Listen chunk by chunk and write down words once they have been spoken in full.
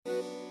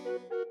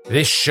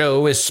This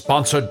show is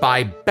sponsored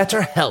by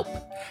BetterHelp.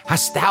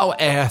 Hast thou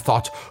e'er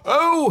thought,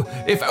 oh,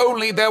 if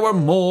only there were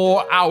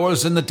more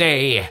hours in the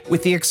day?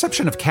 With the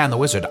exception of Can the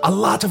Wizard, a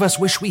lot of us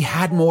wish we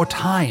had more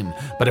time.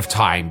 But if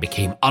time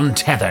became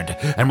untethered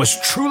and was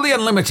truly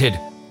unlimited,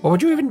 what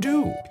would you even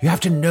do? You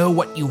have to know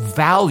what you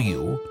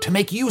value to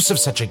make use of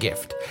such a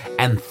gift.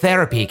 And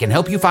therapy can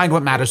help you find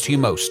what matters to you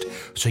most,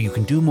 so you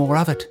can do more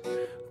of it,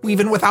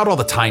 even without all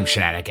the time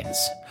shenanigans.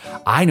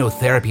 I know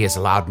therapy has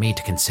allowed me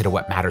to consider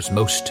what matters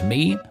most to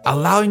me,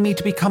 allowing me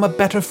to become a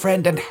better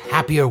friend and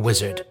happier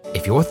wizard.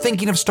 If you're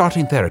thinking of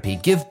starting therapy,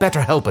 give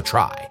BetterHelp a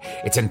try.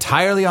 It's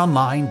entirely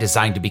online,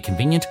 designed to be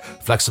convenient,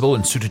 flexible,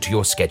 and suited to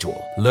your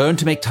schedule. Learn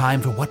to make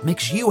time for what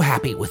makes you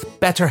happy with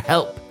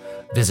BetterHelp.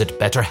 Visit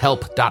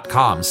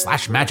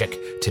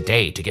betterhelp.com/magic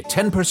today to get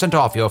 10%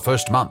 off your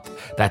first month.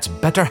 That's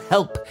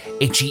BetterHelp,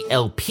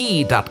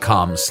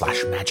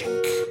 HELP.com/magic.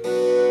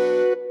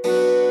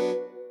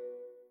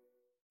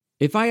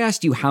 If I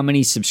asked you how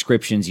many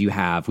subscriptions you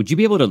have, would you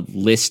be able to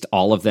list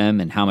all of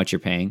them and how much you're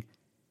paying?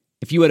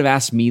 If you would have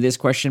asked me this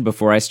question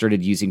before I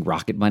started using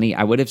Rocket Money,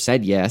 I would have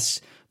said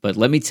yes, but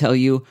let me tell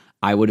you,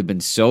 I would have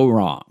been so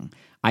wrong.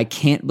 I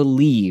can't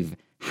believe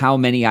how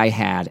many I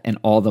had and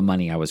all the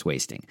money I was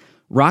wasting.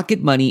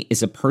 Rocket Money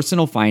is a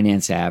personal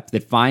finance app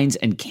that finds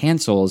and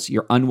cancels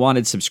your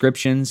unwanted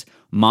subscriptions,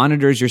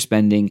 monitors your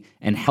spending,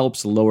 and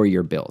helps lower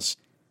your bills.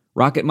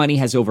 Rocket Money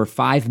has over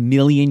 5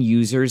 million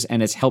users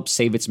and has helped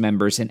save its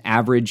members an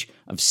average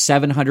of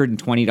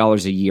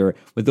 $720 a year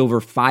with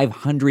over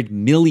 500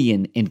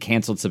 million in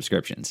canceled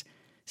subscriptions.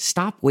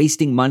 Stop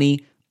wasting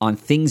money on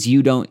things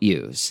you don't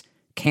use.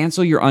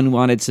 Cancel your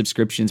unwanted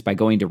subscriptions by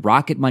going to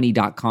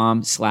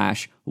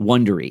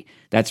rocketmoney.com/Wondery.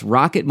 That's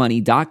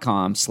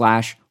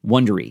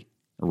rocketmoney.com/Wondery.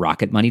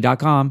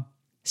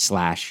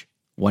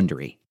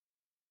 rocketmoney.com/Wondery.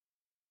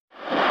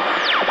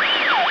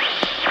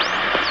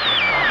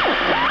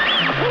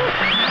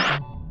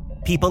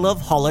 People of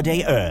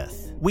Holiday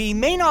Earth, we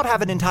may not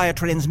have an entire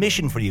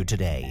transmission for you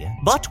today,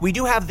 but we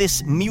do have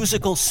this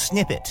musical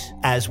snippet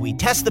as we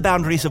test the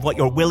boundaries of what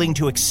you're willing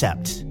to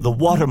accept, the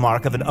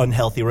watermark of an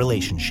unhealthy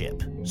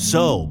relationship.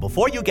 So,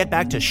 before you get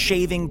back to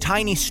shaving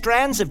tiny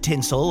strands of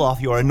tinsel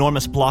off your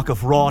enormous block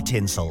of raw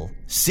tinsel,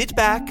 sit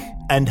back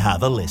and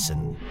have a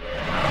listen.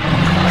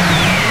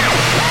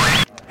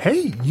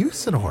 Hey,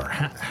 Usador,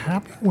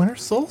 happy winter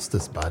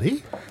solstice,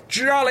 buddy.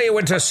 Jolly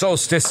winter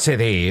solstice to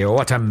thee.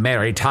 What a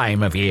merry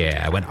time of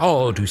year when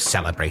all do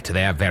celebrate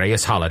their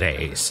various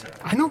holidays.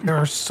 I know there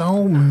are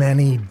so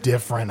many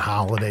different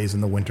holidays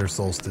in the winter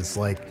solstice,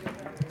 like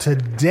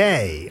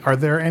today. Are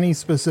there any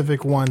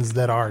specific ones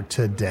that are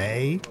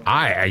today?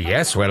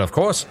 Yes, well, of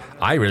course.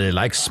 I really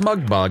like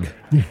Smugbug.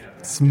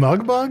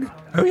 Smugbug?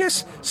 Oh,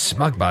 yes.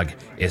 Smugbug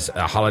is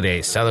a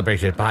holiday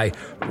celebrated by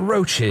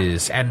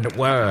roaches and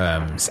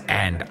worms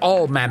and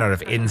all manner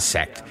of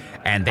insect.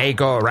 And they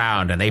go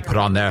around and they put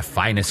on their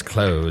finest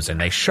clothes and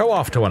they show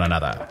off to one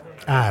another.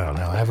 I don't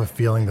know. I have a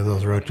feeling that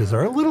those roaches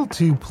are a little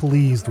too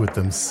pleased with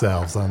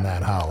themselves on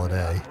that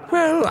holiday.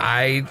 Well,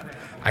 I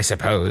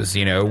suppose,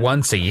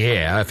 once a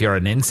year, if you're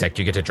an insect,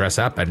 you get to dress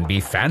up and be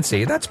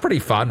fancy. That's pretty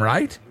fun,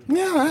 right?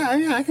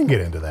 Yeah, I can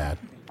get into that.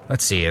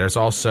 Let's see, there's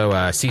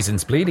also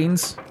Season's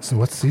Bleedings. So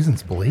what's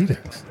Season's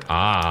Bleedings?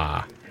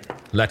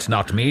 Let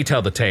not me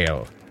tell the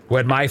tale.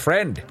 When my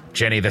friend,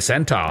 Jenny the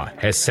Centaur,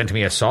 has sent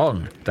me a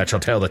song that shall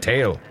tell the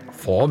tale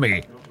for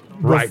me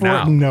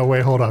now. No,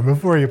 wait, hold on.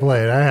 Before you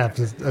play it, I have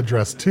to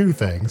address two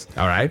things.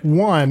 All right.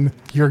 One,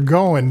 you're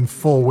going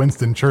full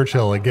Winston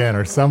Churchill again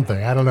or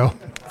something. I don't know.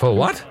 For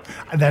what?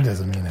 That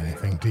doesn't mean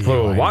anything to you.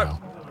 For what?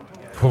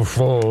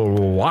 For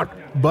what?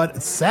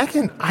 But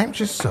second, I'm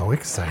just so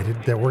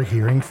excited that we're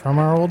hearing from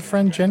our old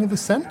friend Jenny the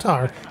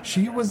Centaur.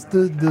 She was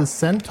the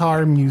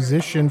centaur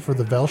musician for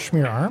the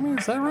Velshmere army,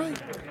 is that right?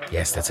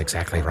 Yes, that's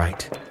exactly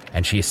right.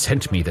 And she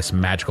sent me this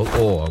magical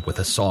orb with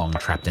a song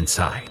trapped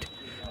inside.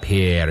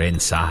 Peer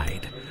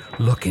inside.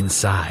 Look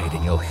inside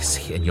and you'll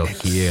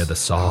hear the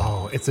song.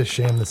 Oh, it's a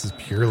shame this is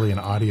purely an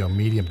audio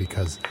medium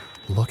because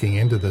looking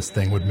into this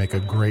thing would make a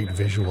great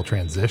visual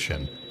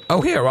transition.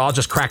 Oh, here, I'll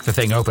just crack the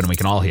thing open and we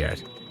can all hear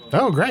it.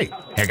 Oh, great.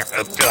 Here you go.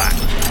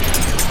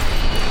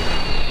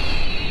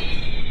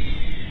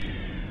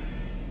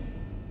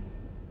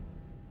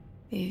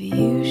 If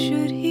you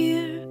should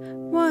hear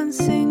one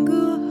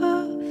single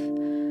huff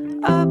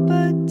up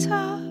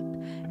atop,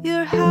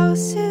 your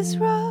house is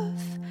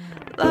rough.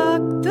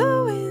 Lock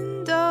the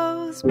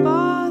windows,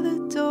 bar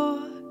the door,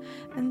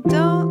 and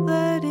don't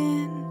let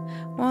in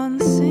one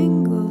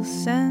single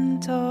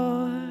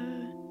centaur.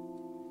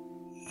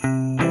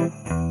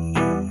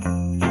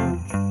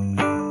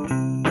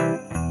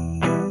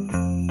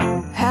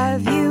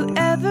 Have you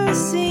ever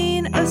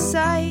seen a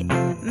sight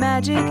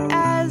magic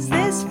as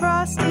this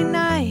frosty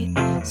night?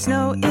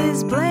 Snow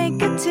is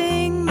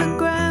blanketing the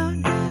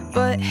ground,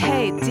 but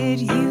hey, did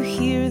you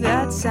hear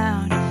that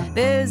sound?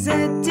 There's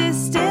a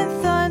distant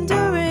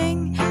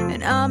thundering,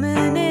 an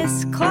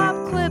ominous clop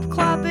clip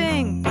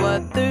clopping,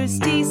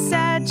 bloodthirsty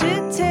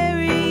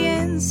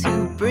Sagittarians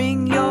who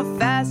bring your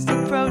fast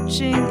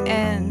approaching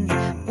end.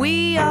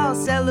 We all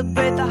celebrate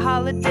celebrate the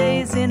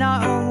holidays in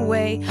our own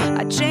way.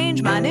 I'd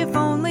change mine if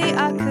only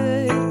I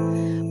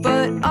could.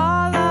 But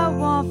all I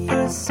want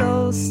for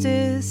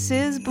solstice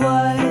is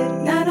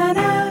blood. Na na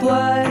na.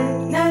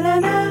 Blood. Na na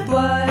na.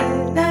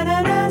 Blood. Na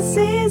na na.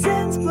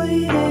 Seasons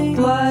bleeding.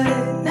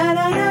 Blood. Na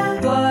na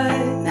na.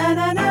 Blood. Na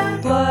na na.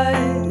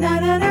 Blood. Na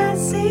na na.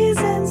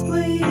 Seasons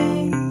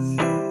bleeding.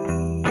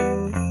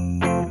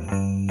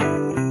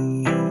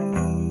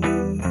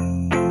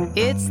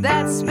 It's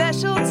that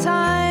special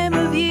time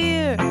of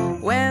year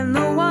when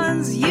the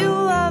ones you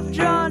love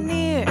draw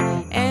near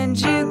and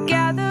you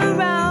gather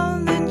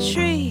round the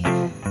tree.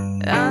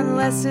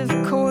 Unless, of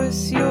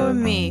course, you're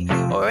me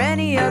or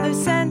any other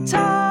centaur.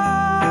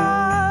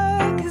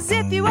 'Cause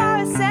if you are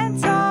a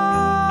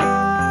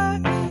centaur,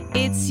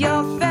 it's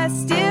your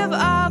festive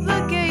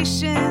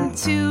obligation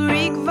to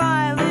wreak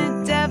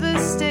violent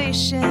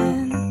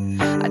devastation.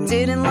 I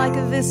didn't like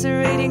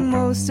eviscerating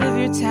most of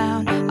your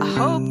town. I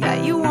hope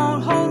that you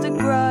won't hold a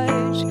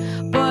grudge.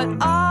 But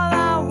all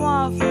I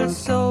want for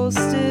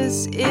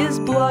solstice is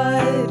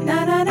blood.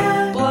 Na na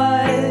na.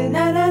 Blood.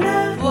 Na na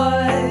na.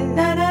 Blood.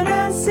 Na na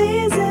na.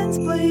 Seasons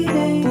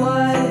bleeding.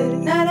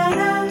 Blood. Na na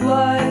na.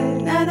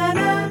 Blood. Na na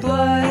na.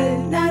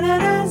 Blood. Na na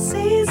na.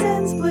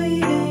 Seasons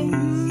bleeding.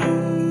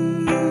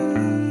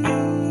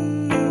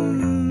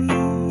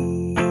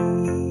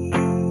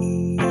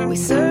 We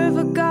serve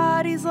a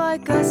god, he's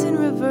like us in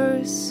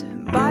reverse.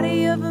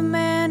 Body of a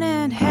man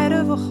and head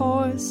of a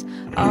horse.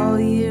 All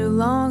year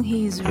long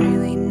he's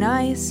really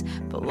nice,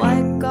 but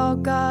like all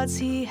gods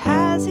he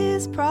has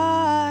his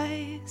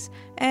price.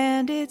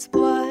 And it's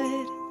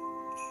blood,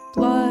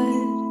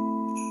 blood,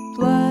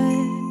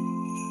 blood,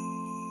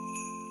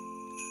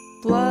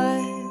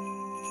 blood,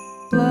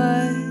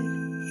 blood,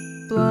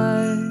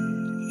 blood,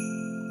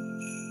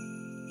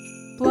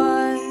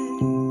 blood,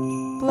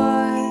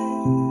 blood,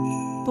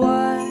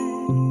 blood.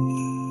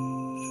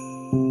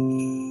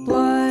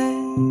 Blood,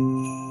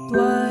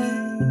 blood,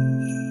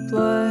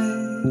 blood,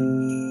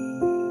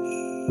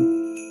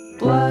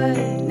 blood,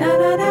 na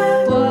na na,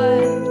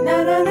 blood, na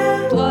na na,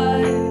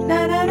 blood, na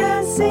na na,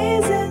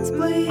 seasons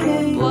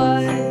bleeding,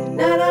 blood,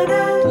 na na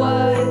na,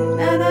 blood,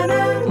 na na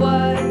na,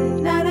 blood,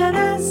 na na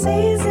na,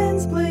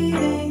 seasons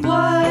bleeding,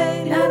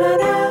 blood, na na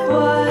na,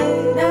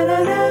 blood, na na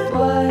na,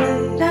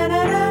 blood, na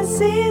na na,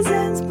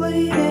 seasons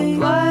bleeding,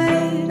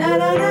 blood, na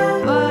na na,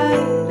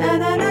 blood, na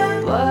na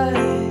na, blood,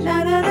 na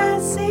na na,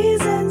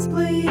 seasons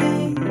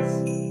bleeding,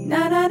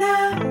 na na na,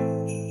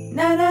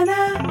 na na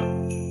na,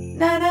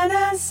 na na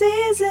na,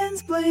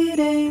 seasons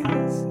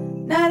bleedings,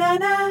 na na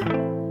na,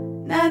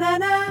 na na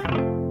na,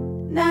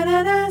 na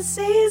na na,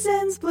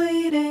 seasons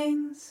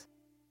bleedings.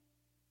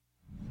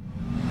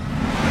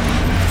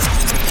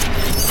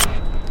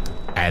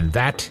 And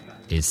that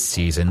is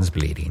Seasons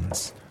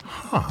Bleedings.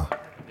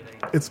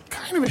 It's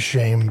kind of a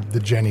shame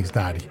that Jenny's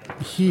not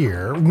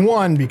here.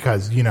 One,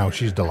 because, you know,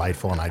 she's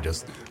delightful and I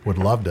just would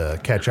love to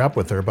catch up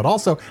with her. But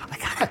also,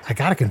 I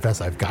gotta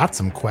confess, I've got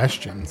some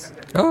questions.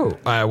 Oh,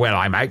 well,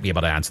 I might be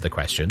able to answer the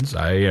questions.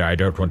 I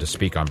don't want to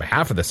speak on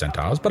behalf of the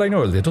Centaurs, but I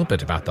know a little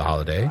bit about the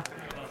holiday.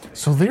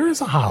 So there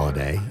is a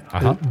holiday.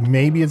 Uh-huh.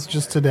 Maybe it's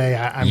just today.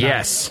 I'm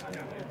yes.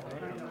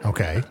 not...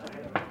 Okay.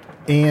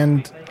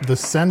 And the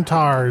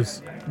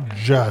Centaurs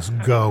just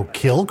go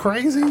kill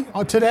crazy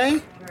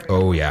today?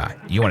 Oh, yeah.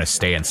 You want to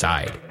stay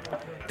inside.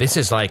 This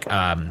is like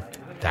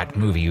that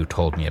movie you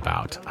told me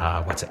about.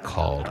 What's it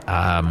called?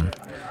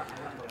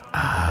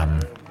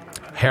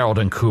 Harold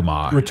and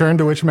Kumar. Return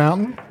to Witch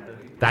Mountain?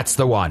 That's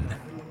the one.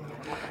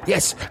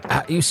 Yes,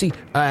 you see,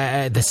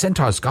 the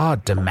Centaur's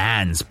god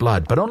demands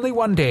blood, but only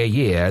one day a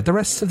year. The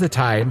rest of the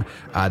time,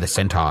 the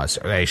Centaurs,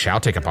 they shall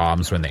take up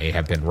arms when they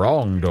have been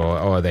wronged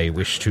or they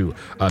wish to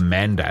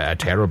amend a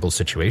terrible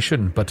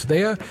situation, but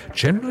they are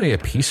generally a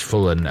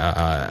peaceful and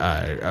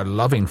a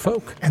loving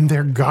folk. And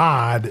their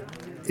god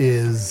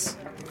is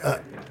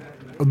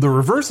the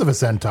reverse of a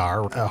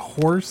centaur, a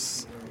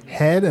horse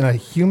head and a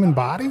human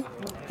body?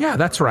 Yeah,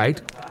 that's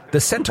right. The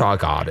Centaur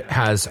god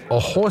has a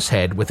horse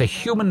head with a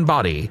human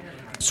body,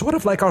 sort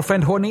of like our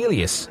friend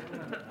Cornelius.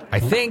 I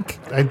think.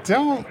 I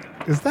don't...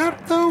 Is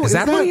that, though? Is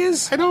that what he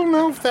is? I don't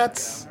know if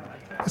that's...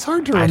 It's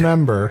hard to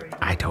remember.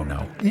 I don't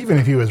know. Even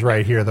if he was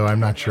right here, though,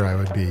 I'm not sure I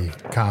would be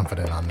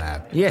confident on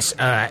that. Yes,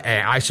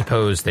 I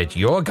suppose that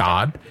your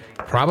god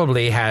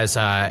probably has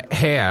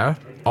hair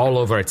all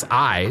over its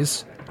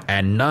eyes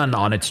and none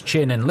on its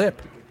chin and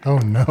lip. Oh,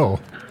 no.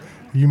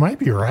 You might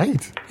be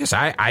right. Yes,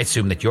 I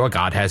assume that your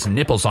god has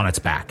nipples on its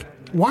back.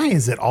 Why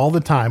is it all the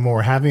time when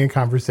we're having a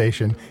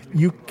conversation,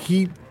 you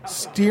keep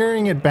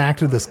steering it back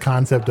to this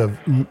concept of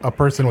a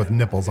person with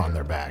nipples on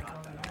their back?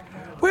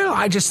 Well,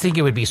 I just think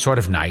it would be sort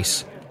of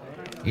nice,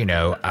 you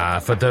know,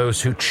 for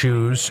those who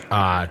choose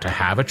to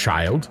have a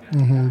child,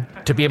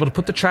 to be able to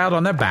put the child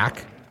on their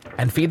back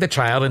and feed the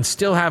child and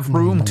still have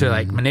room to,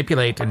 like,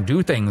 manipulate and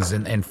do things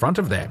in front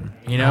of them,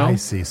 you know? I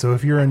see. So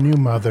if you're a new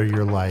mother,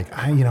 you're like,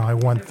 I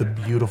want the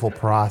beautiful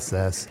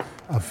process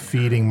of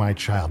feeding my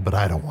child, but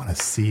I don't want to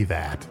see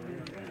that.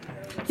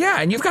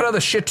 Yeah, and you've got other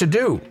shit to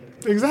do.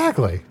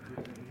 Exactly.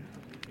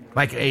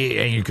 Like,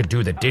 you could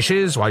do the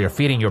dishes while you're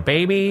feeding your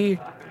baby.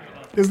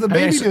 Is the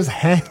baby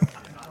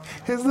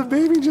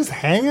just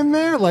hanging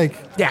there? Like,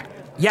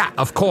 yeah,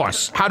 of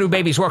course. How do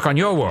babies work on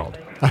your world?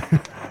 I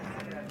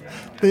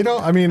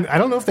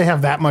don't know if they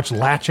have that much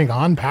latching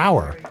on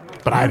power,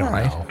 but I don't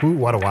know.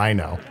 What do I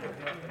know?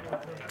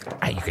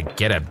 You could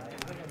get a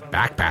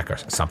backpack or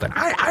something.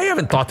 I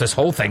haven't thought this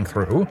whole thing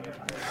through.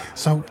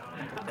 So,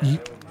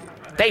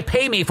 they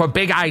pay me for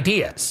big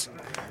ideas.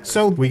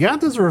 So we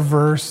got this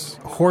reverse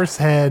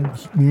horsehead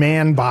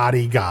man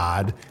body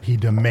god. He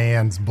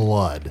demands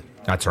blood.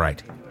 That's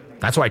right.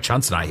 That's why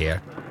Chunt's not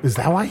here. Is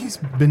that why he's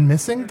been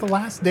missing the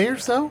last day or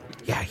so?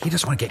 Yeah, he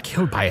doesn't want to get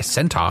killed by a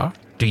centaur.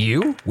 Do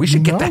you? We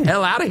should get the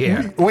hell out of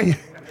here. Wait,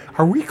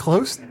 are we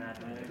close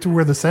to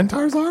where the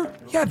centaurs are?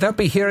 Yeah, they'll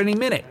be here any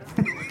minute.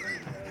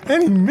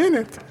 Any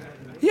minute?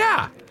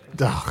 Yeah.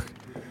 Ugh.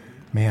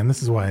 Man,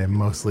 this is why I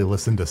mostly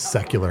listen to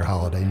secular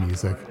holiday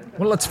music.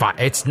 Well, it's fine.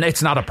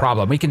 It's not a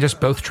problem. We can just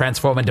both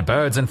transform into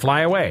birds and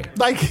fly away.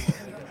 I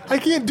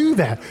can't do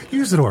that.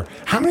 Usador,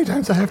 how many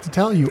times do I have to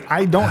tell you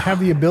I don't have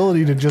the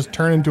ability to just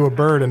turn into a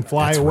bird and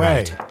fly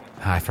away? Right.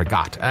 I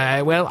forgot.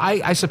 Well,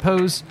 I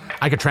suppose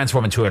I could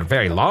transform into a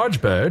very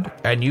large bird,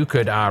 and you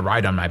could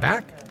ride on my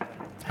back.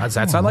 Does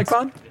that sound like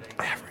fun?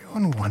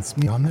 Everyone wants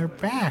me on their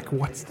back.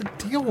 What's the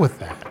deal with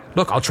that?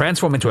 Look, I'll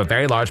transform into a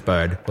very large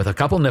bird with a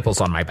couple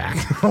nipples on my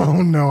back.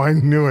 Oh, no, I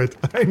knew it.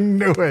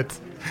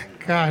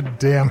 God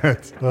damn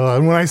it.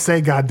 And when I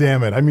say god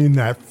damn it, I mean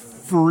that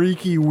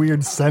freaky,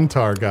 weird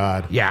centaur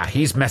god. Yeah,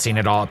 he's messing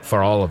it all up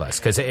for all of us,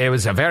 because it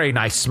was a very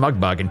nice smug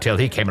bug until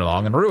he came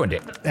along and ruined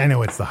it. I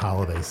know it's the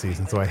holiday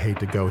season, so I hate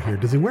to go here.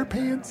 Does he wear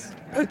pants?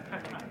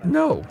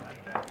 No.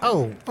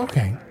 Oh,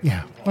 okay.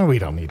 Yeah. Well, we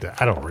don't need to.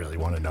 I don't really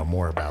want to know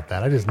more about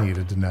that. I just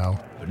needed to know.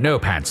 No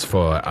pants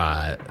for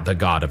the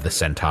god of the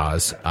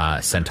centaurs,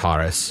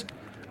 Centaurus.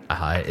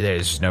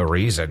 There's no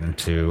reason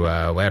to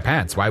wear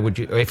pants. Why would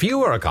you? If you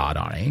were a god,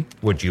 Arnie,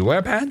 would you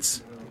wear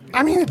pants?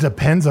 I mean, it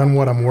depends on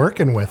what I'm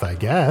working with, I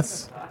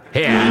guess.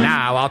 Here,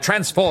 now, I'll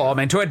transform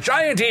into a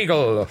giant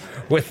eagle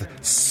with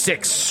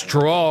 6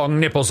 strong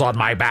nipples on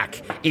my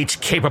back,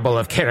 each capable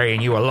of carrying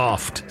you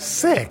aloft.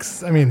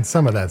 6? I mean,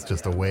 some of that's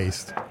just a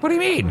waste. What do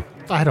you mean?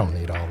 I don't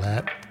need all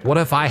that. What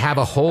if I have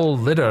a whole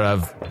litter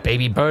of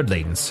baby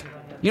birdlings?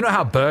 You know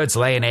how birds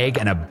lay an egg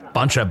and a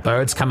bunch of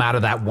birds come out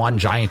of that one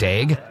giant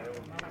egg?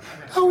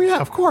 Oh, yeah,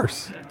 of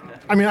course.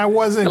 I mean, I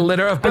wasn't... A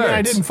litter of birds.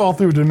 I didn't fall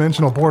through a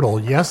dimensional portal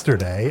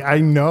yesterday. I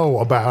know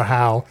about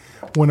how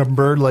when a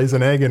bird lays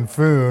an egg in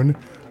Foon,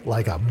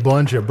 like a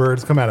bunch of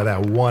birds come out of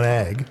that one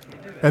egg,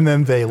 and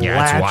then they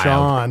latch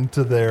on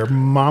to their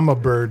mama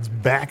bird's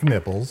back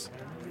nipples.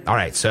 All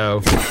right, so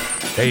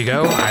there you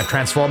go. I've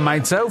transformed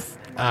myself.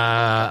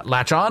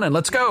 Latch on and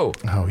let's go.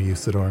 Oh,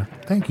 Usador,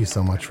 thank you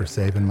so much for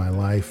saving my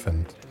life,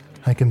 and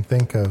I can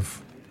think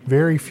of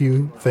very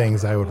few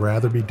things I would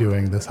rather be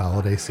doing this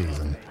holiday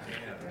season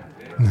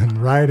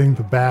than riding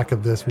the back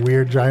of this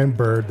weird giant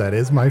bird that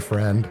is my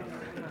friend,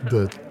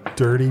 the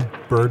dirty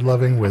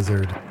bird-loving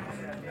wizard,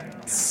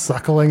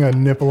 suckling a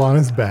nipple on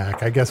his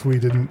back. I guess we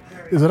didn't...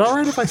 Is it all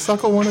right if I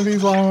suckle one of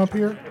these while I'm up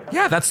here?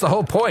 Yeah, that's the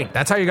whole point.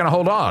 That's how you're going to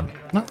hold on.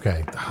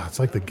 Okay. It's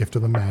like the gift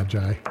of the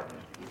Magi.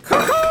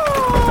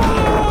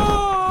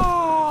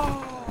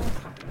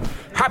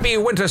 Happy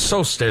winter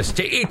solstice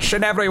to each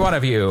and every one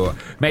of you.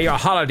 May your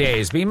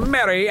holidays be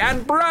merry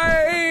and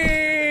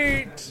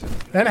bright.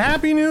 And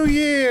Happy New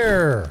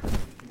Year.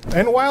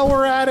 And while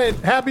we're at it,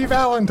 Happy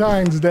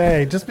Valentine's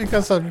Day. Just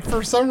because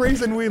for some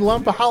reason we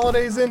lump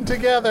holidays in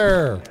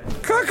together.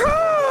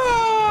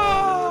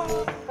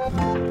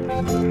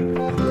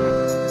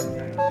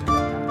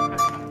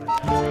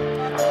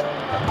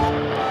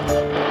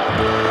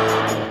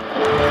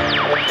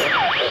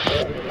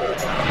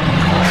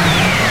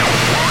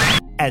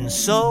 And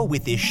so,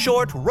 with this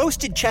short,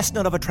 roasted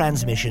chestnut of a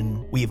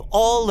transmission, we've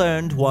all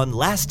learned one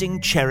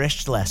lasting,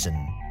 cherished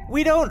lesson.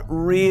 We don't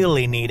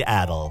really need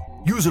Adel.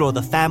 Usador,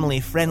 the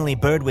family-friendly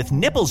bird with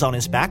nipples on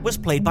his back, was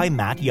played by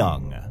Matt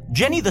Young.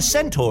 Jenny the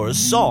Centaur's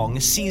song,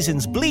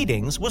 Season's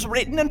Bleedings, was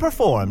written and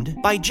performed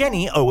by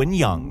Jenny Owen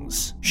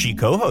Youngs. She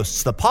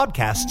co-hosts the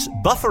podcasts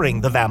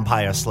Buffering the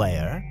Vampire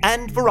Slayer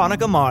and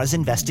Veronica Mars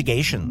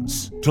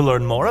Investigations. To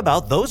learn more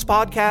about those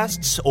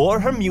podcasts, or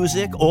her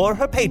music, or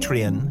her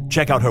Patreon,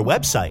 check out her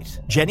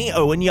website,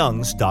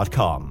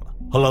 jennyowenyoungs.com.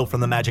 Hello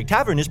from the Magic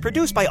Tavern is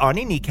produced by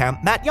Arnie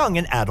Niekamp, Matt Young,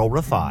 and Adel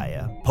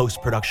Rafai.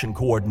 Post-production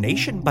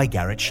coordination by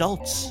Garrett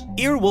Schultz.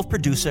 Earwolf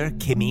producer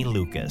Kimmy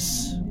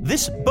Lucas.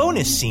 This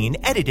bonus scene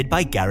edited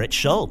by Garrett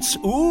Schultz.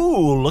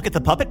 Ooh, look at the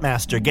Puppet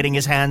Master getting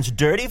his hands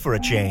dirty for a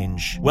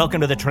change.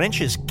 Welcome to the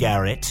trenches,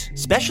 Garrett.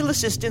 Special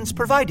assistance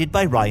provided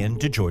by Ryan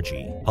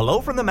DeGiorgi.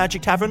 Hello from the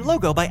Magic Tavern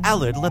logo by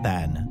Allard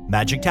Laban.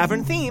 Magic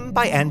Tavern theme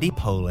by Andy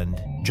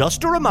Poland.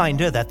 Just a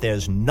reminder that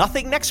there's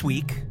nothing next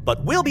week,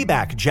 but we'll be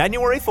back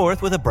January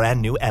 4th with a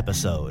brand new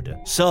episode.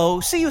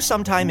 So, see you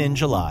sometime in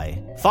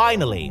July.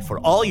 Finally, for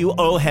all you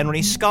O.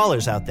 Henry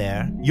scholars out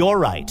there, you're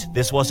right,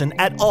 this wasn't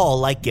at all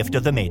like Gift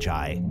of the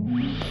Magi.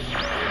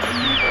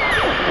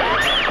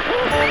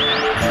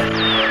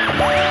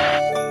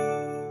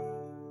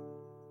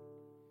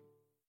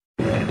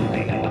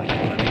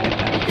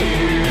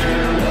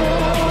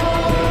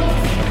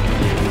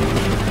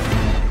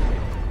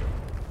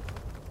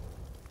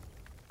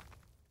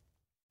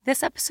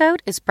 This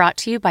episode is brought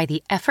to you by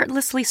the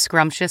effortlessly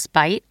scrumptious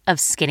bite of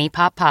Skinny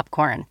Pop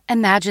popcorn.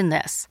 Imagine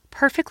this: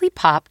 perfectly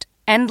popped,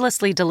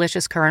 endlessly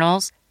delicious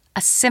kernels,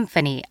 a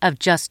symphony of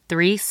just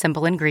 3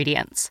 simple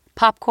ingredients: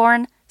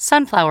 popcorn,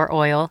 sunflower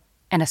oil,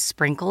 and a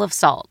sprinkle of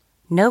salt.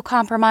 No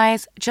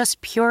compromise,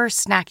 just pure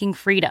snacking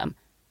freedom.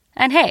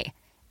 And hey,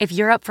 if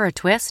you're up for a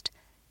twist,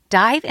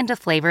 dive into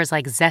flavors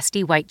like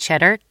zesty white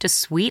cheddar to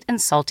sweet and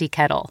salty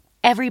kettle.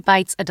 Every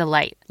bite's a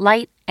delight,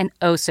 light and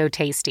oh so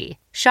tasty.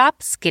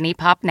 Shop Skinny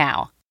Pop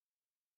now.